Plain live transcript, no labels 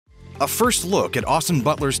A first look at Austin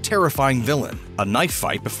Butler's terrifying villain, a knife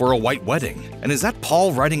fight before a white wedding. And is that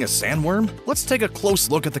Paul riding a sandworm? Let's take a close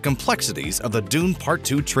look at the complexities of the Dune Part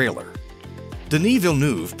 2 trailer. Denis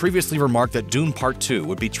Villeneuve previously remarked that Dune Part 2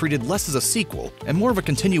 would be treated less as a sequel and more of a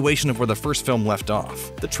continuation of where the first film left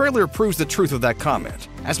off. The trailer proves the truth of that comment,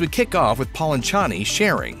 as we kick off with Paul and Chani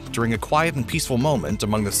sharing during a quiet and peaceful moment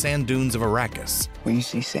among the sand dunes of Arrakis. When you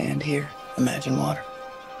see sand here, imagine water.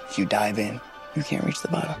 If you dive in, you can't reach the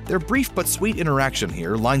bottom. Their brief but sweet interaction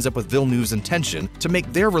here lines up with Villeneuve's intention to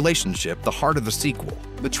make their relationship the heart of the sequel.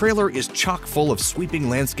 The trailer is chock full of sweeping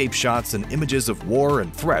landscape shots and images of war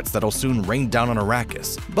and threats that'll soon rain down on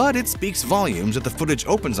Arrakis. But it speaks volumes that the footage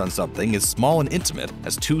opens on something as small and intimate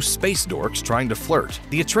as two space dorks trying to flirt.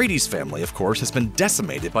 The Atreides family, of course, has been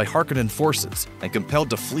decimated by Harkonnen forces and compelled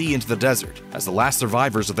to flee into the desert. As the last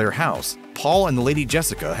survivors of their house, Paul and the Lady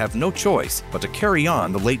Jessica have no choice but to carry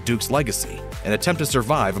on the late Duke's legacy and attempt to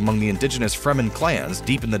survive among the indigenous Fremen clans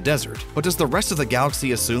deep in the desert. But does the rest of the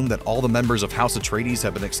galaxy assume that all the members of House Atreides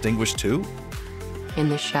have been extinguished too? In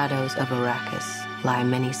the shadows of Arrakis lie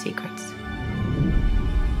many secrets,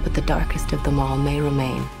 but the darkest of them all may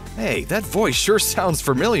remain. Hey, that voice sure sounds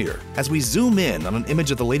familiar. As we zoom in on an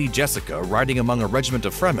image of the Lady Jessica riding among a regiment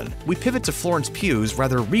of Fremen, we pivot to Florence Pugh's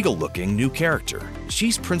rather regal-looking new character.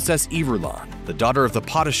 She's Princess Irulan, the daughter of the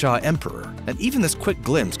Padishah Emperor, and even this quick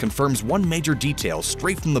glimpse confirms one major detail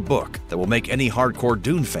straight from the book that will make any hardcore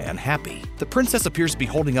Dune fan happy. The princess appears to be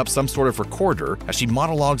holding up some sort of recorder as she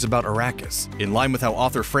monologues about Arrakis, in line with how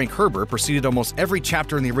author Frank Herbert preceded almost every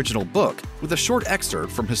chapter in the original book with a short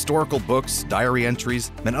excerpt from historical books, diary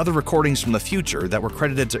entries, and other recordings from the future that were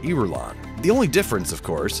credited to Irulan. The only difference, of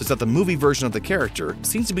course, is that the movie version of the character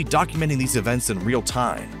seems to be documenting these events in real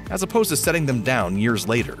time, as opposed to setting them down years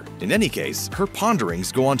later. In any case, her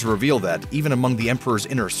ponderings go on to reveal that, even among the Emperor's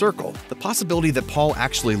inner circle, the possibility that Paul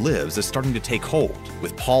actually lives is starting to take hold.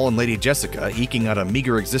 With Paul and Lady Jessica eking out a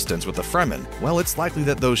meager existence with the Fremen, well, it's likely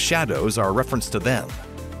that those shadows are a reference to them.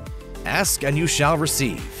 Ask and you shall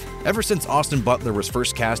receive. Ever since Austin Butler was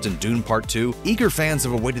first cast in Dune Part 2, eager fans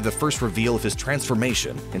have awaited the first reveal of his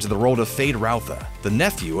transformation into the role of Feyd Rautha, the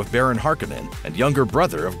nephew of Baron Harkonnen and younger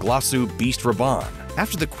brother of Glossu Beast Rabban.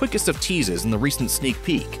 After the quickest of teases in the recent sneak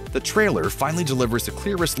peek, the trailer finally delivers the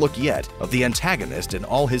clearest look yet of the antagonist in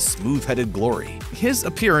all his smooth-headed glory. His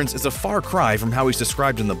appearance is a far cry from how he's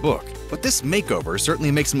described in the book, but this makeover certainly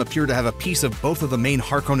makes him appear to have a piece of both of the main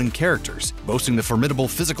Harkonnen characters, boasting the formidable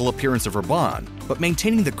physical appearance of Rabban, but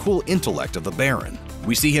maintaining the cool intellect of the Baron.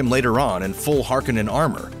 We see him later on in full Harkonnen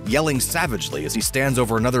armor, yelling savagely as he stands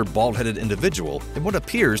over another bald-headed individual in what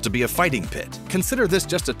appears to be a fighting pit. Consider this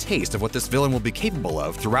just a taste of what this villain will be capable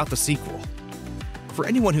of throughout the sequel. For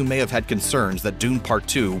anyone who may have had concerns that Dune Part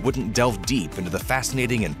 2 wouldn't delve deep into the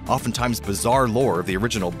fascinating and oftentimes bizarre lore of the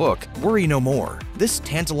original book, worry no more. This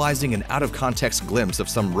tantalizing and out-of-context glimpse of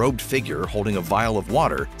some robed figure holding a vial of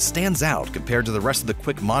water stands out compared to the rest of the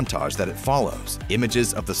quick montage that it follows.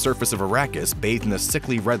 Images of the surface of Arrakis bathed in a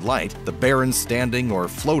sickly red light, the Baron standing or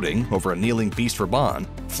floating over a kneeling Beast Rabban,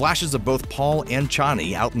 flashes of both Paul and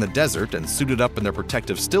Chani out in the desert and suited up in their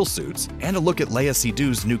protective still suits, and a look at Leia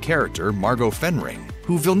Seydoux's new character, Margot Fenring,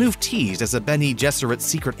 who Villeneuve teased as a Bene Gesserit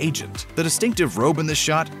secret agent. The distinctive robe in this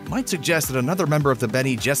shot might suggest that another member of the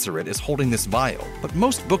Bene Gesserit is holding this vial, but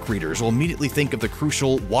most book readers will immediately think of the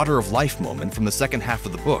crucial water of life moment from the second half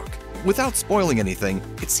of the book. Without spoiling anything,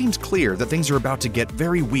 it seems clear that things are about to get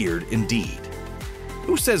very weird indeed.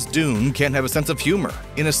 Who says Dune can't have a sense of humor?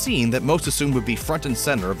 In a scene that most assumed would be front and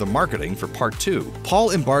center of the marketing for Part 2, Paul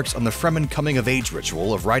embarks on the Fremen coming-of-age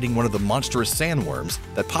ritual of riding one of the monstrous sandworms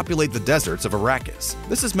that populate the deserts of Arrakis.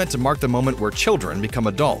 This is meant to mark the moment where children become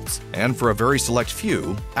adults, and for a very select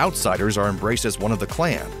few, outsiders are embraced as one of the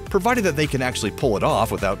clan, provided that they can actually pull it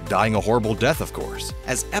off without dying a horrible death, of course.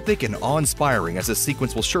 As epic and awe-inspiring as this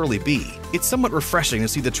sequence will surely be, it's somewhat refreshing to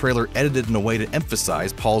see the trailer edited in a way to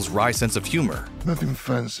emphasize Paul's wry sense of humor. Nothing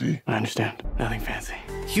fancy. I understand. Nothing fancy.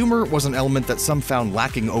 Humor was an element that some found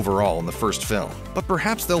lacking overall in the first film, but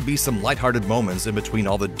perhaps there'll be some lighthearted moments in between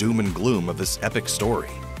all the doom and gloom of this epic story.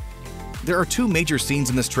 There are two major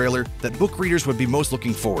scenes in this trailer that book readers would be most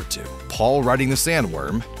looking forward to: Paul riding the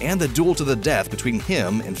sandworm, and the duel to the death between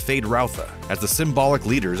him and Feyd Rautha. As the symbolic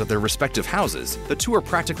leaders of their respective houses, the two are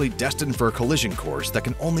practically destined for a collision course that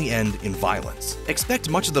can only end in violence. Expect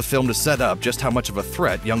much of the film to set up just how much of a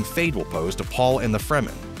threat young Feyd will pose to Paul and the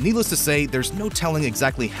Fremen. Needless to say, there's no telling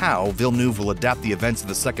exactly how Villeneuve will adapt the events of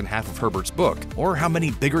the second half of Herbert's book, or how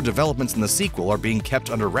many bigger developments in the sequel are being kept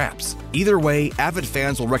under wraps. Either way, avid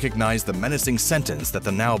fans will recognize the menacing sentence that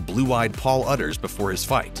the now blue-eyed Paul utters before his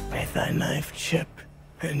fight. May thy knife chip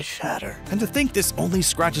and shatter. And to think this only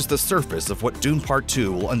scratches the surface of what Dune Part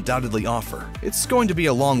 2 will undoubtedly offer. It's going to be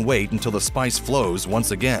a long wait until the spice flows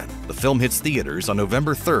once again. The film hits theaters on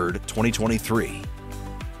November 3rd, 2023.